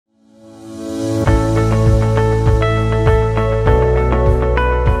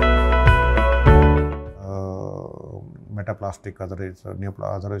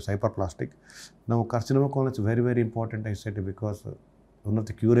neoplastic, other is hyperplastic. Now carcinoma colon is very, very important, I said, because one of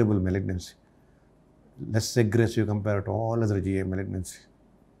the curable malignancy, less aggressive compared to all other GA malignancy.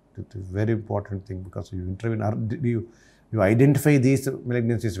 It is very important thing because you intervene, you identify these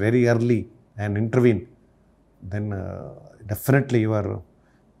malignancies very early and intervene, then definitely your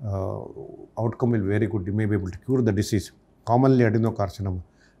outcome will be very good. You may be able to cure the disease. Commonly adenocarcinoma,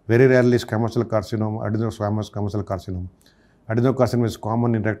 very rarely squamous cell carcinoma, adenosquamous cell carcinoma. Adenocarcinoma is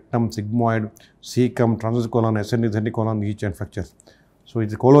common in rectum, sigmoid, cecum, transverse colon, ascending colon, each and fractures. So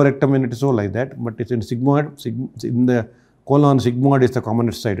it's colorectum and it is all like that, but it's in sigmoid, in the colon, sigmoid is the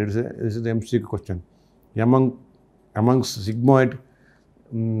commonest site. This is the MCQ question. Amongst sigmoid,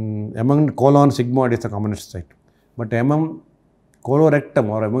 among colon, sigmoid is the commonest site. But among colorectum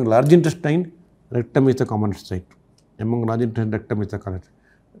or among large intestine, rectum is the commonest site. Among large intestine, rectum is the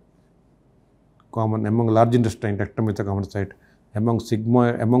common. Among large intestine, rectum is the common site. Among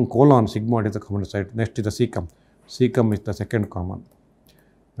sigmoid, among colon, sigmoid is the common site. Next is the cecum. Cecum is the second common.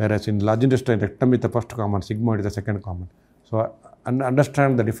 Whereas in large intestine, rectum is the first common, sigmoid is the second common. So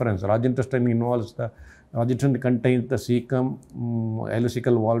understand the difference. Large intestine involves large intestine contains the cecum,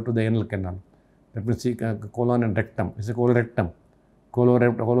 ileocecal wall to the anal canal. That means colon and rectum. It's a colorectum.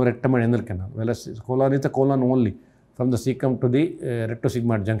 Colorectum and anal canal. Whereas colon is the colon only from the cecum to the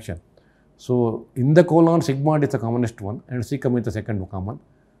rectosigmoid junction. So in the colon, sigmoid is the commonest one and cecum is the second common.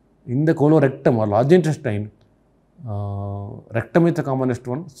 In the colorectum or large intestine, rectum is the commonest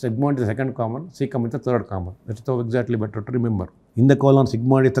one, sigmoid is the second common, cecum is the third common. That's how exactly better to remember. In the colon,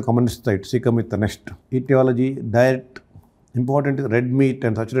 sigmoid is the commonest site, cecum is the next. Etiology, diet, important is red meat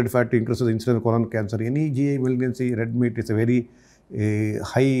and saturated fat increases the incidence of colon cancer. Any GI malignancy, red meat is a very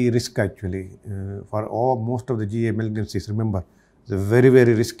high risk actually for most of the GI malignancies. Remember, it's a very,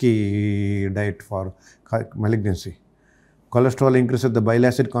 very risky diet for malignancy. Cholesterol increases the bile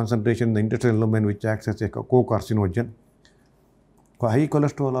acid concentration in the intestinal lumen, which acts as a co-carcinogen. High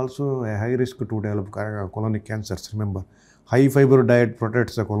cholesterol also a high risk to develop colonic cancers. Remember, high fiber diet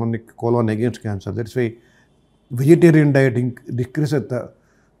protects the colon against cancer. That's why vegetarian diet decreases the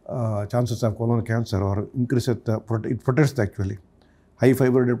chances of colon cancer or increases it protects actually. High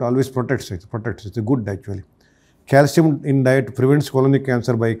fiber diet always protects. It's a good actually. Calcium in diet prevents colonic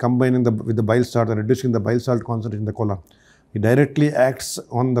cancer by combining with the bile salt and reducing the bile salt concentration in the colon. It directly acts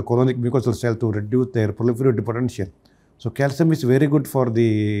on the colonic mucosal cell to reduce their proliferative potential. So calcium is very good for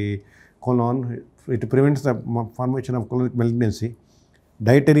the colon. It prevents the formation of colonic malignancy.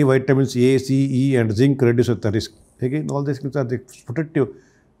 Dietary vitamins A, C, E and zinc reduces the risk. Again, all these things are the protective.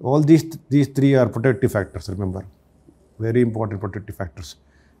 All these three are protective factors, remember. Very important protective factors.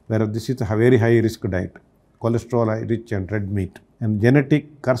 Whereas this is a very high risk diet. Cholesterol rich and red meat. And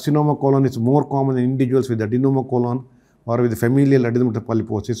genetic carcinoma colon is more common in individuals with adenoma colon or with familial adenomatous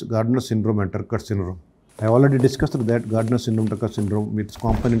polyposis, Gardner syndrome and Turcot syndrome. I already discussed that Gardner syndrome, Turcot syndrome with its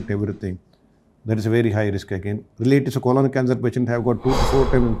component everything. That is a very high risk again. Relatives of colon cancer patients have got 2 to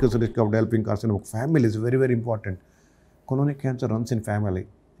 4 times increased risk of developing carcinoma. Family is very, very important. Colonic cancer runs in family.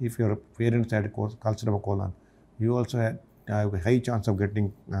 If your parents had carcinoma colon, you also have a high chance of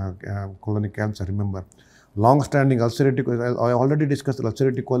getting colonic cancer, remember. Long-standing ulcerative colitis, I already discussed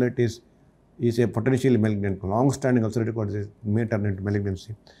ulcerative colitis is a potentially malignant. Long-standing ulcerative colitis may turn into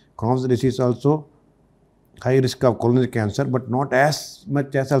malignancy. Crohn's disease also high risk of colonic cancer, but not as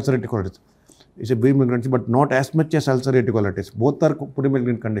much as ulcerative colitis. It's a pre-malignancy, but not as much as ulcerative colitis. Both are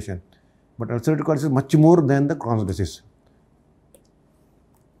pre-malignant condition, but ulcerative colitis is much more than the Crohn's disease.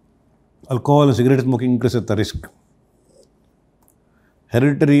 Alcohol and cigarette smoking increases the risk.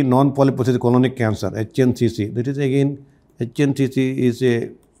 Hereditary non-polyposis colonic cancer, HNCC. That is again, HNCC is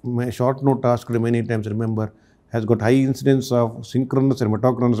a short note task many times, remember, has got high incidence of synchronous and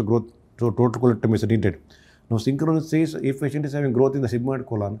metachronous growth, so total colectomy is needed. Now, synchronous says if patient is having growth in the sigmoid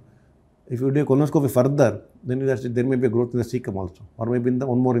colon, if you do a colonoscopy further, then there may be a growth in the cecum also, or maybe in the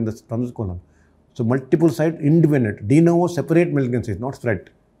one more in the transverse colon. So, multiple site independent, de novo separate malignancies, not spread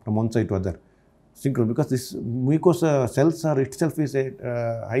from one side to other. Synchronous, because this mucosa cells are itself is a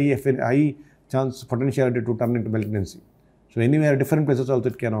high chance potentiality to turn into malignancy. So anywhere different places also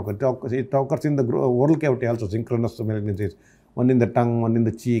it can occur. It occurs in the oral cavity also, synchronous malignancies, one in the tongue, one in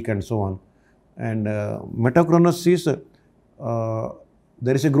the cheek and so on. And metachronous is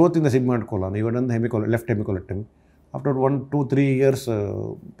there is a growth in the sigmoid colon, even in the left hemicolectomy. After 1, 2, 3 years,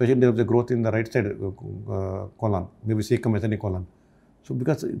 patient develops a growth in the right side colon, maybe cecum ascending colon. So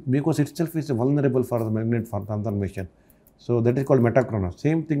because mucosa itself is vulnerable for the malignant transformation. So that is called metachronous.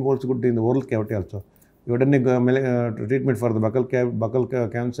 Same thing holds good in the oral cavity also. You have done a treatment for the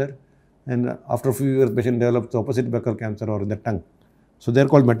buccal cancer, and after a few years, patient develops the opposite buccal cancer or in the tongue. So they are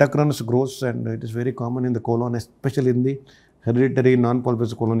called metachronous growths, and it is very common in the colon, especially in the hereditary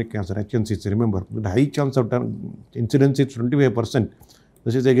non-polyposis colonic cancer, HNCs. Remember, the high chance of incidence is 25%.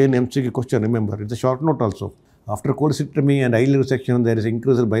 This is again MCQ question, remember. It's a short note also. After cholecystectomy and ileal resection, there is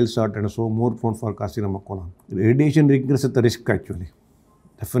increased bile salt and so more prone for carcinoma colon. Radiation increases the risk actually.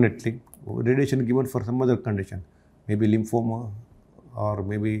 Definitely. Radiation given for some other condition, maybe lymphoma or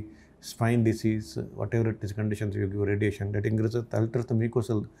maybe spine disease, whatever it is conditions you give radiation, that increases, alters the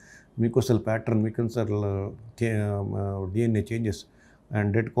mucosal pattern, mucosal DNA changes,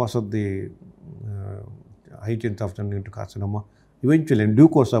 and that causes the high chance of turning into carcinoma. Eventually, in due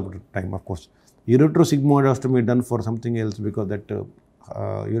course of time, of course. Ureterosigmoidostomy done for something else because that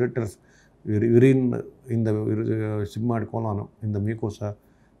urine in the sigmoid colon in the mucosa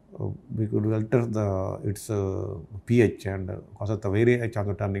we could alter its pH and cause a very high chance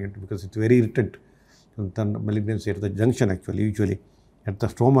of turning it because it's very irritant. Malignancy at the junction actually, usually at the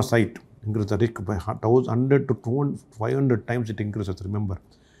stroma site, increase the risk by 100 to 500 times it increases, remember.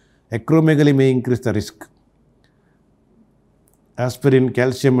 Acromegaly may increase the risk. Aspirin,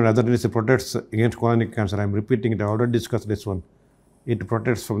 calcium and other things protects against colonic cancer. I am repeating it, I already discussed this one. It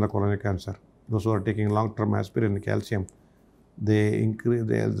protects from the colonic cancer. Those who are taking long-term aspirin and calcium, they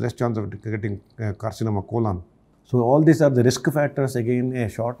have less chance of getting carcinoma colon. So all these are the risk factors. Again, a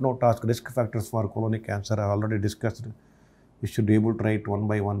short note task, risk factors for colonic cancer I already discussed. We should be able to write one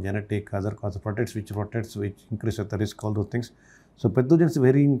by one, genetic, other causes, protects, which increases the risk, all those things. So pathogens is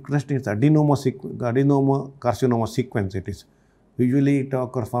very interesting. It's adenoma carcinoma sequence it is. Usually it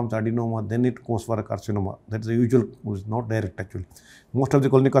occurs forms adenoma, then it goes for a carcinoma. That's the usual, is not direct actually. Most of the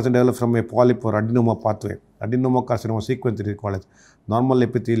colonic cancer develop from a polyp or adenoma pathway. Adenoma carcinoma sequence it is called as. Normal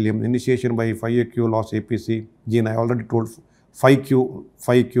epithelium, initiation by 5q loss APC gene, I already told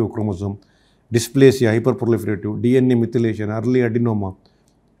 5q chromosome. Dysplasia, hyperproliferative, DNA methylation, early adenoma,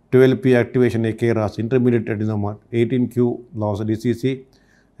 12p activation a KRAS, intermediate adenoma, 18q loss DCC,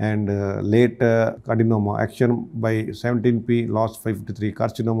 and late adenoma, action by 17p loss 553,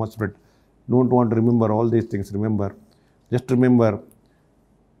 carcinoma spread. Don't want to remember all these things, remember. Just remember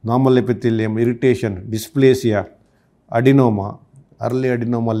normal epithelium, irritation, dysplasia, adenoma, early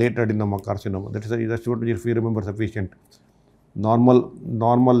adenoma, late adenoma, carcinoma. That's what if you remember sufficient.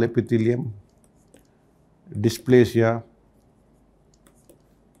 Normal epithelium, dysplasia,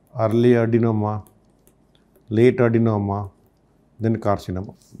 early adenoma, late adenoma, then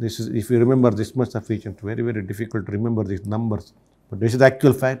carcinoma. This is, if you remember this much sufficient. Very, very difficult to remember these numbers. But this is the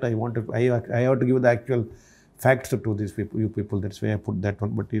actual fact. I have to give the actual facts to these people, you people. That's why I put that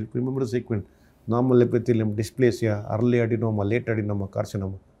one. But you remember the sequence. Normal epithelium, dysplasia, early adenoma, late adenoma,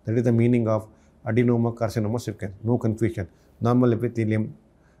 carcinoma. That is the meaning of adenoma carcinoma sequence. No confusion. Normal epithelium,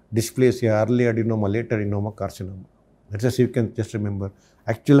 dysplasia, early adenoma, late adenoma, carcinoma. That's a sequence, just remember.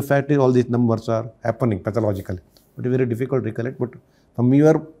 Actual fact is all these numbers are happening pathologically. But it's very difficult to recollect. But from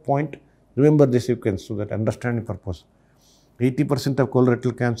your point, remember this sequence so that understanding purpose. 80% of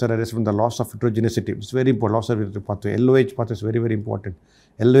colorectal cancer arises from the loss of heterogeneity. It's very important. Loss of heterogeneity pathway. LOH pathway is very, very important.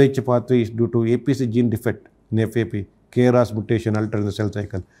 LOH pathway is due to APC gene defect in FAP, KRAS mutation altered in the cell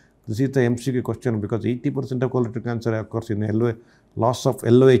cycle. This is the MCQ question because 80% of colorectal cancer occurs in loss of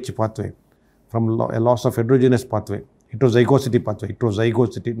LOH pathway from a loss of heterogeneous pathway. Heterozygosity pathway.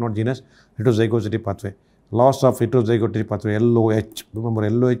 Heterozygosity, not genus. Heterozygosity pathway. Loss of heterozygosity pathway, LOH. Remember,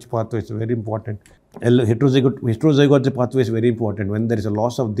 LOH pathway is very important. Heterozygosity pathway is very important. When there is a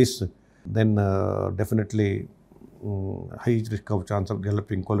loss of this, then definitely high risk of chance of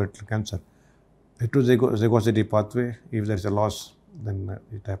developing colorectal cancer. Heterozygosity pathway, if there is a loss, then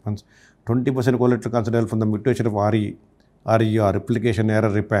it happens. 20% colorectal cancer develops from the mutation of RER, replication error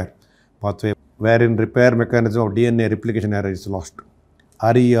repair pathway, wherein repair mechanism of DNA replication error is lost.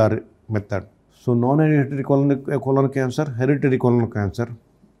 RER method. So, non-hereditary colon cancer, hereditary colon cancer,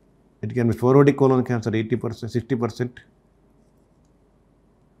 it can be sporadic colon cancer 80%, 60%.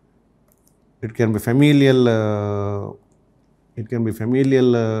 It can be familial.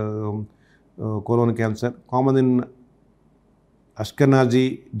 Colon cancer, common in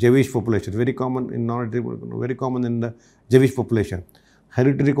Ashkenazi Jewish population, very common in very common in the Jewish population.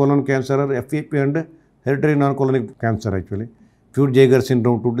 Hereditary colon cancer are FAP and hereditary non-colonic cancer actually. Peutz-Jeghers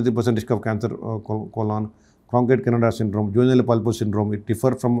syndrome, 2% risk of cancer colon. Cronkite-Canada syndrome, juvenile polyposis syndrome. It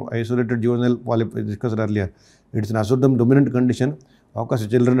differs from isolated juvenile polyp discussed earlier. It is an azotem dominant condition. Occurs in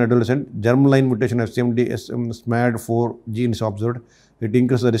children and adolescents. Germline mutation of SMD, SMAD4 gene is observed. It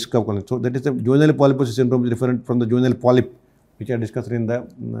increases the risk of colon. So that is the juvenile polyposis syndrome is different from the juvenile polyp, which are discussed in the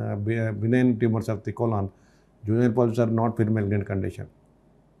benign tumors of the colon. Juvenile polyps are not pre-malignant condition.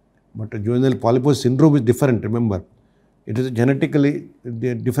 But juvenile polyposis syndrome is different, remember. It is genetically,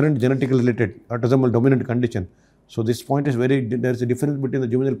 different genetically related, autosomal dominant condition. So this point is there is a difference between the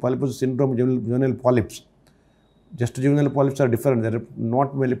juvenile polyposis syndrome and juvenile polyps. Just juvenile polyps are different, they are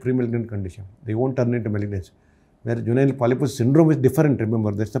not pre-malignant condition. They won't turn into malignancy. Where juvenile polyposis syndrome is different,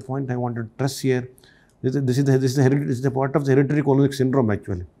 remember. That's the point I want to stress here. This is a part of the hereditary colonic syndrome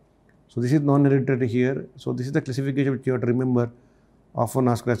actually. So this is non-hereditary here. So this is the classification which you have to remember. Often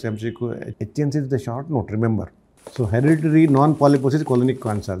asked as MCQ. HNC is the short note, remember. So hereditary non-polyposis colonic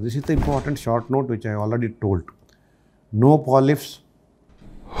cancer. This is the important short note which I already told. No polyps,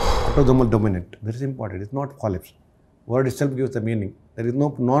 autosomal dominant. This is important. It's not polyps. Word itself gives the meaning. There is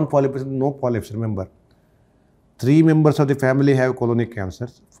no non-polyposis, no polyps, remember. 3 members of the family have colonic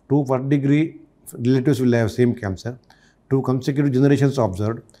cancers. 2 per degree relatives will have same cancer. 2 consecutive generations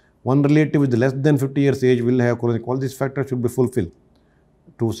observed. 1 relative with less than 50 years age will have colonic. All these factors should be fulfilled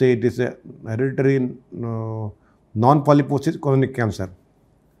to say it is a hereditary non-polyposis colonic cancer.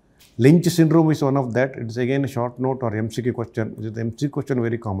 Lynch syndrome is one of that. It is again a short note or MCQ question. It is the MCQ question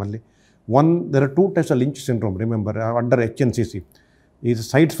very commonly. There are 2 types of Lynch syndrome, remember, under HNCC. It is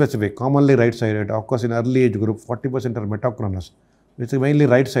site-specific, commonly right-sided, occurs in early age group, 40% are metachronous. It is mainly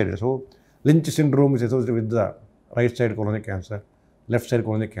right-sided. So, Lynch syndrome is associated with the right-side colonic cancer, left-side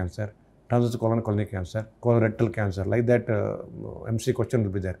colonic cancer, transverse colon colonic cancer, colorectal cancer, like that MC question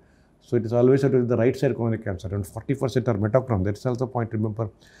will be there. So, it is always with the right-side colonic cancer and 40% are metachronous. That is also a point, remember.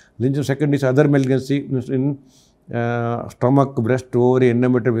 Lynch second is other malignancy in stomach, breast, ovary,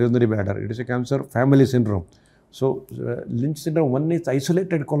 endometrium, urinary bladder. It is a cancer family syndrome. So, Lynch syndrome 1 is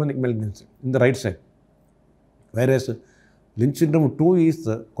isolated colonic malignancy in the right side, whereas Lynch syndrome 2 is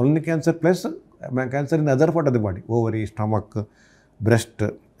colonic cancer plus cancer in the other part of the body, ovary, stomach, breast,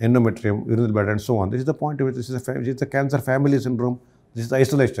 endometrium, urinary bladder and so on. This is the point of it. This is a cancer family syndrome. This is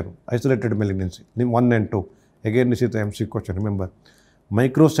the isolated malignancy, 1 and 2. Again, this is the MC question, remember.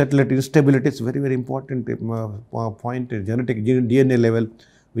 Microsatellite instability is very, very important point, genetic DNA level,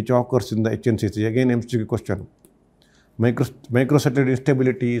 which occurs in the HNCC. Again, MCQ question. Microsatellite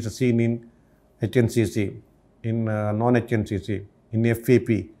instability is seen in HNCC, in non-HNCC, in FAP,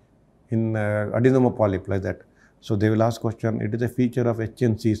 in adenoma polyp, like that. So they will ask question, it is a feature of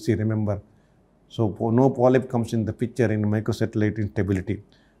HNCC, remember. So no polyp comes in the picture in microsatellite instability.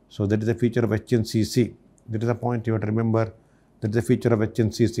 So that is a feature of HNCC. That is a point you have to remember. That is a feature of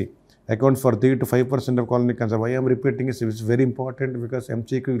HNCC. Accounts for 3 to 5% of colonic cancer. Why I am repeating is very important because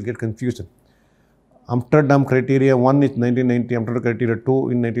MCQ will get confusion. Amsterdam criteria 1 is 1990, Amsterdam criteria 2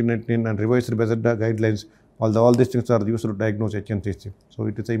 in 1919 and revised Bethesda guidelines. All these things are used to diagnose HNCC. So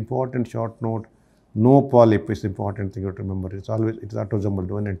it is an important short note. No polyp is important thing you have to remember. It's autosomal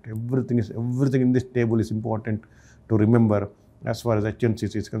dominant. Everything in this table is important to remember as far as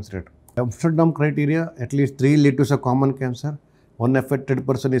HNCC is considered. Amsterdam criteria, at least 3 relatives of common cancer. 1 affected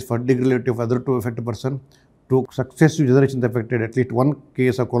person is first degree relative, other 2 affected person. 2 successive generations affected, at least 1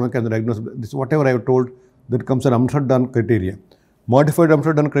 case of colon cancer diagnosed. This is whatever I have told, that comes under Amsterdam criteria. Modified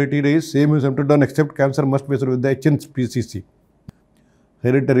Amsterdam criteria is same as Amsterdam except cancer must be associated with the HNPCC.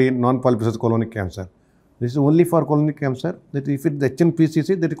 Hereditary non-polyposis colonic cancer. This is only for colonic cancer. That if it is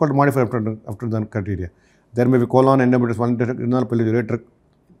HNPCC, that is called modified Amsterdam criteria. There may be colon, endometritis, renal ureter,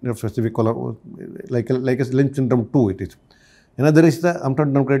 specific colon, like a Lynch syndrome 2 it is. Another is the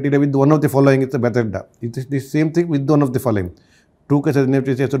Amsterdam criteria with one of the following is the Bethesda. It is the same thing with one of the following. 2 cases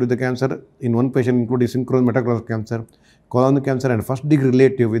associated with the cancer in 1 patient including synchronous metachronous cancer, colon cancer and first degree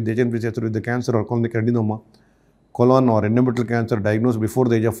relative with the HNPCC associated with the cancer or colonic adenoma, colon or endometrial cancer diagnosed before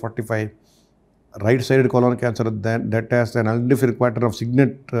the age of 45, right-sided colon cancer that has an undefined pattern of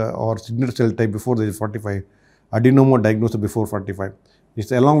signet or signet cell type before the age of 45, adenoma diagnosed before 45.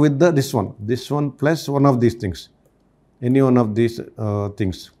 It's along with this one plus one of these things, any one of these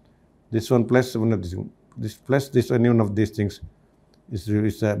things, this one plus one of these, this plus this any one of these things is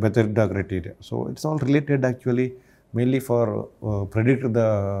a Bethesda criteria. So it's all related actually, mainly for predict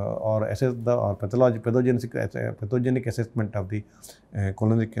or assess the or pathogenic assessment of the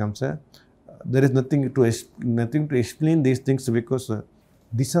colonic cancer. There is nothing to explain these things because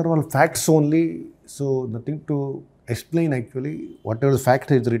these are all facts only. So nothing to explain actually. Whatever the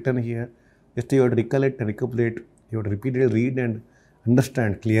fact is written here, just you have to recollect and recapitulate. You have to repeatedly read and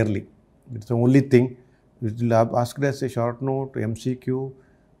understand clearly. It's the only thing. It will ask as a short note, MCQ,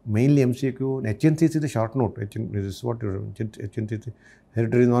 mainly MCQ. HNCC is a short note. This is what HNCC,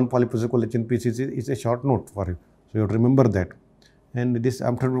 hereditary non-polyposis HNPCC is a short note for you. So you have to remember that. And this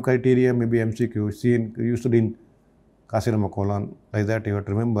Amsterdam criteria may be MCQ, used in Carcinoma Colon, like that you have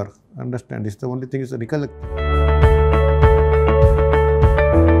to remember, understand. This is the only thing is recollect.